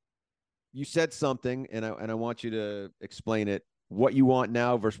 You said something, and I want you to explain it. What you want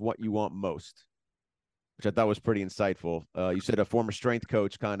now versus what you want most, which I thought was pretty insightful. You said a former strength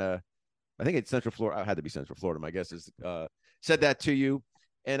coach kind of, I think it's Central Florida. I had to be Central Florida, my guess is, said that to you.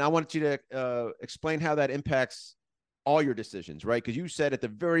 And I wanted you to explain how that impacts all your decisions, right? Because you said at the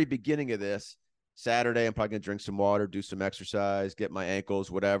very beginning of this, Saturday, I'm probably going to drink some water, do some exercise, get my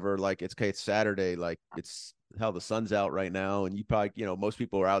ankles, whatever. Like, it's okay, it's Saturday. Like, it's hell, the sun's out right now. And you probably, most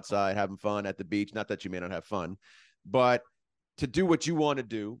people are outside having fun at the beach. Not that you may not have fun, but to do what you want to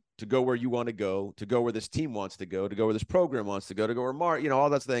do, to go where you want to go where this team wants to go where this program wants to go where all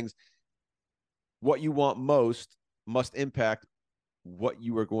those things. What you want most must impact what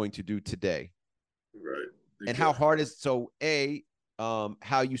you are going to do today. Right. Exactly. And how hard is, so A,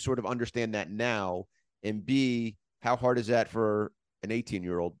 how you sort of understand that now, and B, how hard is that for an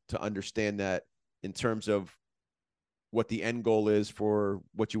 18-year-old to understand that in terms of what the end goal is for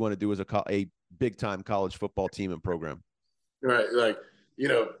what you want to do as a big-time college football team and program? Right. Like,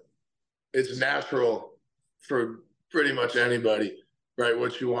 it's natural for pretty much anybody, right?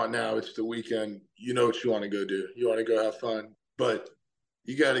 What you want now, it's the weekend. You know what you want to go do. You want to go have fun, but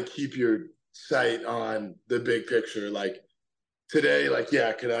you got to keep your sight on the big picture. Like, today, like,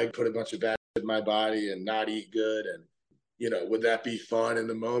 yeah, could I put a bunch of bad shit in my body and not eat good? And, would that be fun in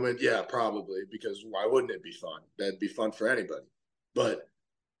the moment? Yeah, probably, because why wouldn't it be fun? That'd be fun for anybody. But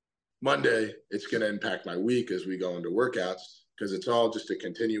Monday, it's going to impact my week as we go into workouts, because it's all just a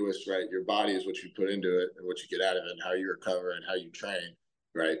continuous, right? Your body is what you put into it and what you get out of it and how you recover and how you train,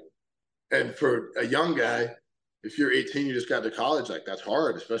 right? And for a young guy, if you're 18, you just got to college, like, that's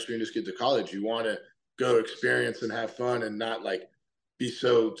hard, especially when you just get to college. You want to go experience and have fun and not like be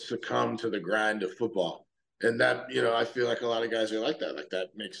so succumb to the grind of football. And that, I feel like a lot of guys are like that. Like, that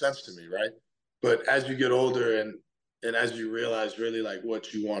makes sense to me, right? But as you get older and as you realize really like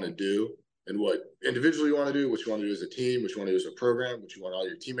what you want to do and what individually you want to do, what you want to do as a team, what you want to do as a program, what you want all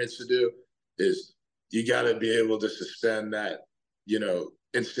your teammates to do, is you got to be able to suspend that,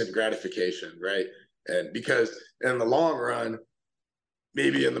 instant gratification, right? And because in the long run,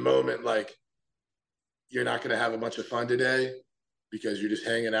 maybe in the moment, like, you're not going to have a bunch of fun today because you're just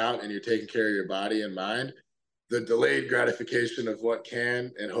hanging out and you're taking care of your body and mind. The delayed gratification of what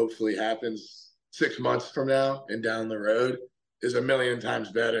can and hopefully happens 6 months from now and down the road is a million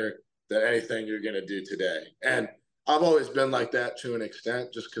times better than anything you're going to do today. And I've always been like that to an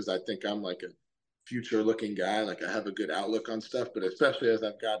extent, just because I think I'm like a future looking guy. Like, I have a good outlook on stuff, but especially as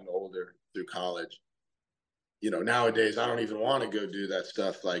I've gotten older through college, nowadays I don't even want to go do that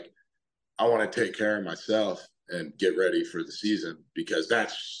stuff. Like, I want to take care of myself and get ready for the season, because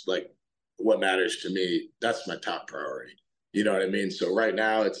that's like what matters to me. That's my top priority. You know what I mean? So right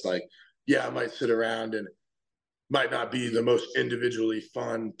now it's like, yeah, I might sit around and might not be the most individually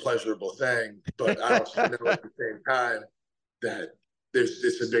fun, pleasurable thing, but I also know at the same time that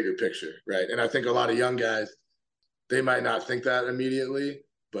it's a bigger picture, right? And I think a lot of young guys, they might not think that immediately,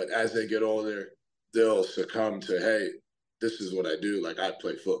 but as they get older, they'll succumb to, hey, this is what I do. Like, I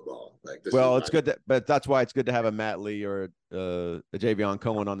play football. Like, this. Well, it's good but that's why it's good to have a Matt Lee or a Javion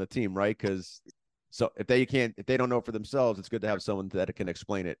Cohen on the team, right? Because if they don't know for themselves, it's good to have someone that can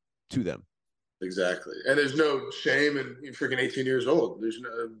explain it to them. Exactly. And there's no shame in freaking 18 years old.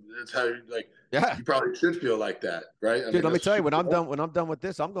 That's how yeah, you probably should feel like that, right? Dude, let me tell you, when I'm done with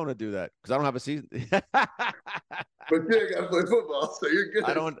this, I'm going to do that because I don't have a season. But you got to play football, so you're good.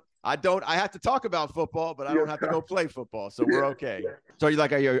 I have to talk about football, but I don't have to go play football, so we're okay. So are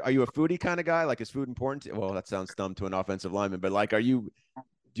you a foodie kind of guy? Like, is food important? Well, that sounds dumb to an offensive lineman, but like, do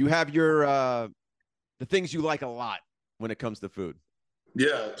you have your the things you like a lot when it comes to food?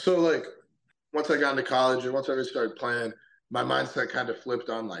 Yeah. So like, once I got into college and once I really started playing, my mindset kind of flipped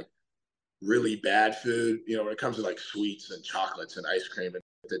on like really bad food. When it comes to like sweets and chocolates and ice cream and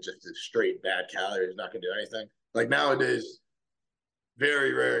that just straight bad calories, not gonna do anything. Like, nowadays,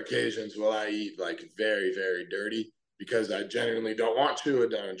 very rare occasions will I eat like very, very dirty because I genuinely don't want to. I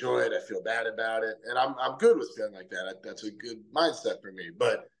don't enjoy it. I feel bad about it. And I'm good with feeling like that. That's a good mindset for me.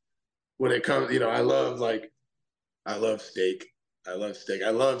 But when it comes, I love steak. I love steak. I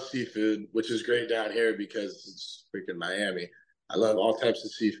love seafood, which is great down here because it's freaking Miami. I love all types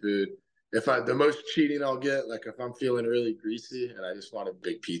of seafood. The most cheating I'll get, like if I'm feeling really greasy and I just want a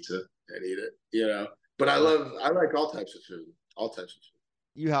big pizza and eat it, But I like all types of food. All types of food.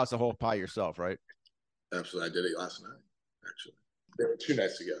 You house a whole pie yourself, right? Absolutely. I did it last night, actually. 2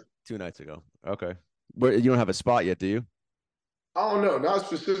 nights ago. 2 nights ago. Okay. But you don't have a spot yet, do you? I don't know. Not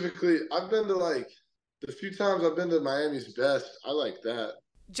specifically. I've been to the few times I've been to Miami's Best. I like that.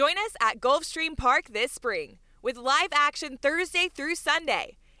 Join us at Gulfstream Park this spring with live action Thursday through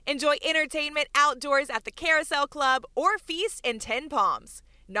Sunday. Enjoy entertainment outdoors at the Carousel Club or feast in 10 Palms.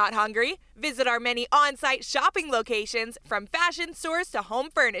 Not hungry? Visit our many on-site shopping locations from fashion stores to home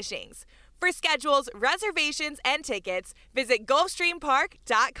furnishings. For schedules, reservations, and tickets, visit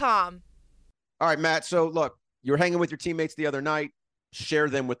GulfstreamPark.com. All right, Matt. So look, you were hanging with your teammates the other night. Share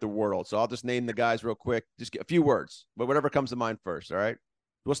them with the world. So I'll just name the guys real quick. Just get a few words, but whatever comes to mind first. All right.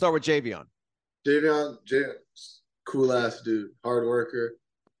 We'll start with Javion. Javion, cool ass dude, hard worker,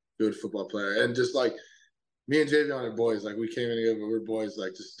 good football player, and just like me and Javion are boys. Like we came in together, we're boys.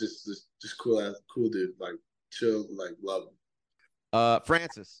 Like just cool dude. Like chill, like love him.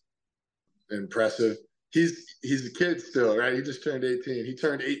 Francis. Impressive. He's a kid still, right? He just turned 18. He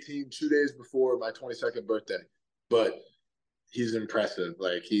turned 18 2 days before my 22nd birthday, but he's impressive.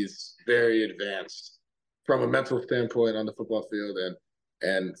 Like he's very advanced from a mental standpoint on the football field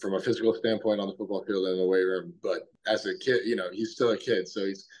and from a physical standpoint on the football field and in the weight room. But as a kid, he's still a kid. So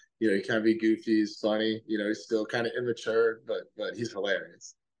he's, he can be goofy, he's funny, he's still kind of immature, but he's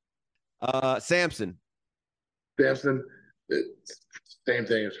hilarious. Samson, same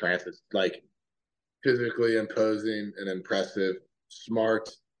thing as Francis, like physically imposing and impressive, smart.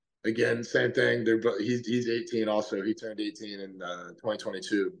 Again, same thing. He's 18 also. He turned 18 in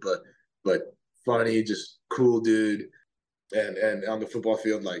 2022, but funny, just cool dude. And on the football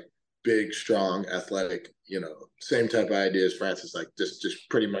field, like big, strong, athletic, same type of idea as Francis, like just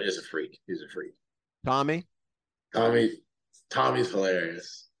pretty much is a freak. He's a freak. Tommy's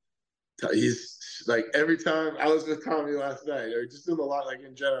hilarious. He's like, every time I was with Tommy last night, or just in the lot, like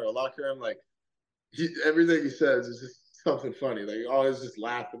in general, locker room, like everything he says is just something funny. Like always just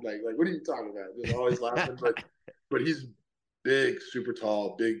laughing, like what are you talking about? Just always laughing. But he's big, super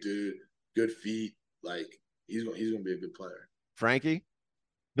tall, big dude, good feet. Like he's gonna be a good player. Frankie?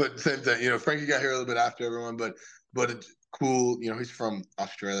 But same thing, Frankie got here a little bit after everyone, but it's cool. He's from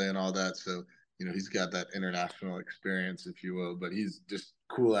Australia and all that, so he's got that international experience, if you will. But he's just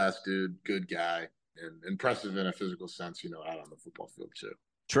cool ass dude, good guy, and impressive in a physical sense, out on the football field too.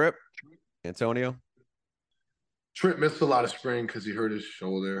 Trip, Antonio. Trip missed a lot of spring because he hurt his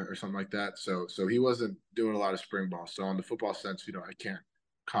shoulder or something like that. So he wasn't doing a lot of spring ball. So on the football sense, I can't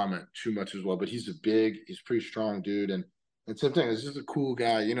comment too much as well. But he's he's pretty strong dude, and same thing. He's just a cool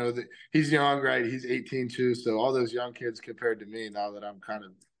guy. He's young, right? He's 18 too. So all those young kids compared to me, now that I'm kind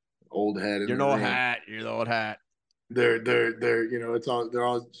of old head. You're the old hat. You're the old hat. They're they're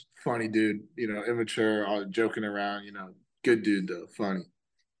all funny dude. Immature, all joking around. Good dude though, funny.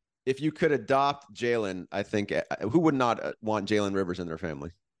 If you could adopt Jalen, I think who would not want Jalen Rivers in their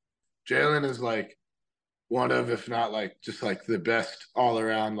family? Jalen is like one of, if not like just like the best all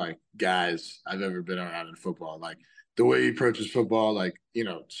around like guys I've ever been around in football. Like the way he approaches football, like,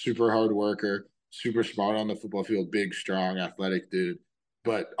 super hard worker, super smart on the football field, big, strong, athletic dude.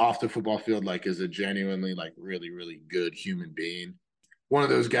 But off the football field, like, is a genuinely, like, really, really good human being. One of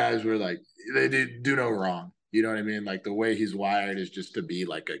those guys where, like, they do no wrong. You know what I mean? Like, the way he's wired is just to be,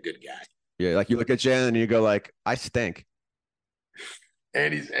 like, a good guy. Yeah, like, you look at Jalen and you go, like, I stink.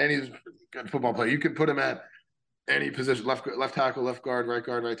 And he's a good football player. You could put him at any position, left tackle, left guard,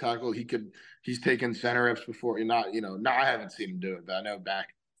 right tackle. He's taken center reps before. Now I haven't seen him do it, but I know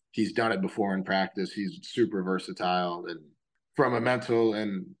he's done it before in practice. He's super versatile, and from a mental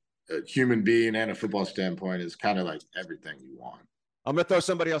and a human being and a football standpoint, is kind of like everything you want. I'm going to throw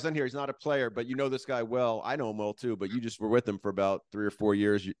somebody else in here. He's not a player, but you know this guy well. I know him well too, but you just were with him for about 3 or 4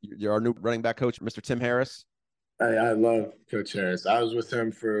 years. You're our new running back coach, Mr. Tim Harris. I love Coach Harris. I was with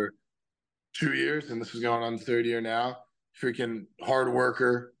him for 2 years, and this is going on the 3rd year now. Freaking hard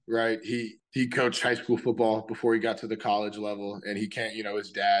worker, right? He coached high school football before he got to the college level, and he can't,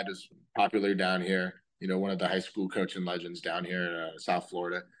 his dad is popular down here, one of the high school coaching legends down here in South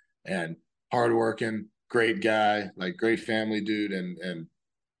Florida, and hardworking, great guy, like great family dude,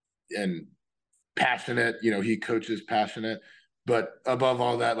 and passionate. He coaches passionate, but above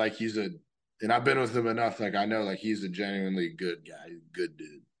all that, like and I've been with him enough, like I know, like he's a genuinely good guy, good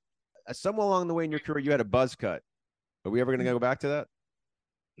dude. Somewhere along the way in your career, you had a buzz cut. Are we ever going to go back to that?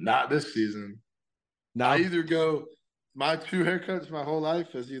 Not this season. No. I either go my two haircuts my whole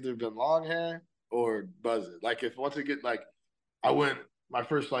life has either been long hair or buzz it. Like if once I get like, I went my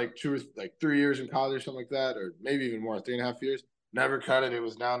first like 3 years in college or something like that, or maybe even more, 3.5 years. Never cut it. It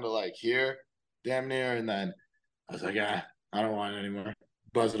was down to like here, damn near, and then I was like, I don't want it anymore.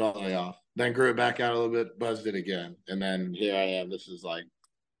 Buzzed it all the way off. Then grew it back out a little bit, buzzed it again, and then here I am. This is like,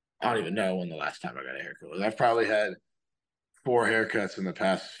 I don't even know when the last time I got a haircut was. I've probably had 4 haircuts in the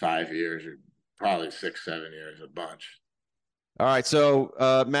past 5 years, or probably 6, 7 years, a bunch. All right. So,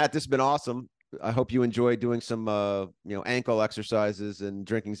 Matt, this has been awesome. I hope you enjoy doing some, ankle exercises and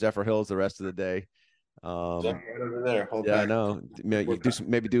drinking Zephyr Hills the rest of the day. Right over there. I know. You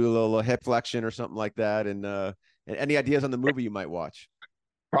maybe do a little hip flexion or something like that. And any ideas on the movie you might watch?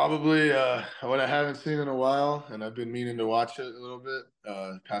 Probably what I haven't seen in a while, and I've been meaning to watch it a little bit.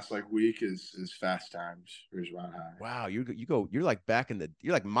 Past like week is Fast Times, Ridgemont High. Wow, you're like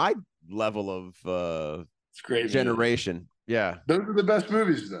you're like my level of it's great generation. Movie. Yeah, those are the best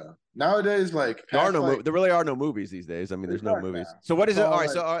movies though. Nowadays, like there really are no movies these days. I mean, there's no movies. Now. So what is it? All right,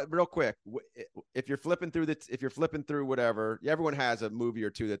 so real quick, if you're flipping through whatever, everyone has a movie or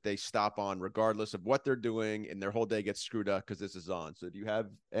two that they stop on, regardless of what they're doing, and their whole day gets screwed up because this is on. So do you have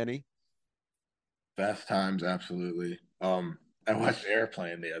any? Fast Times, absolutely. I watched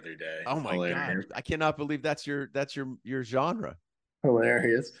Airplane the other day. Oh my God, I cannot believe that's your genre.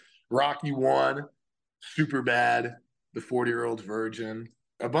 Hilarious. Rocky 1, Super Bad, The 40-Year-Old Virgin.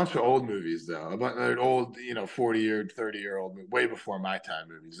 A bunch of old movies though. A bunch of old, 40-year, 30-year-old, way before my time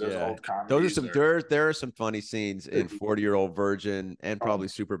movies. Those old comedies. Those are there are some funny scenes in 40-Year-Old Virgin and probably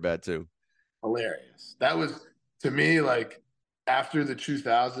Super Bad too. Hilarious. That was, to me, like after the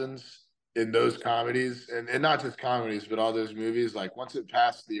 2000s in those comedies, and not just comedies, but all those movies, like once it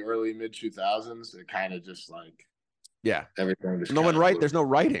passed the early mid 2000s, it kind of just like everything. Just there's no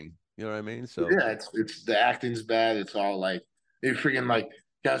writing. You know what I mean? So yeah, it's the acting's bad. It's all like they freaking like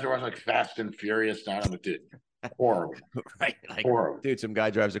guys are watching like Fast and Furious now. I'm like, dude, horrible. Right? Like, horrible. Dude, some guy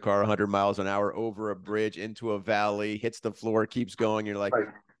drives a car 100 miles an hour over a bridge into a valley, hits the floor, keeps going. You're like,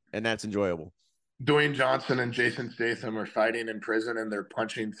 and that's enjoyable. Dwayne Johnson and Jason Statham are fighting in prison, and they're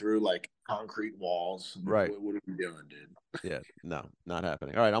punching through like concrete walls. Right? What are you doing, dude? Yeah, no, not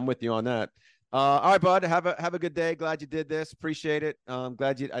happening. All right, I'm with you on that. All right, bud. Have a good day. Glad you did this. Appreciate it. Glad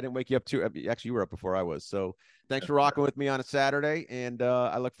I didn't wake you up too. Actually, you were up before I was. So thanks for rocking with me on a Saturday, and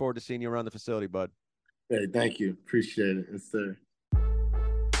I look forward to seeing you around the facility, bud. Hey, thank you. Appreciate it. It's there.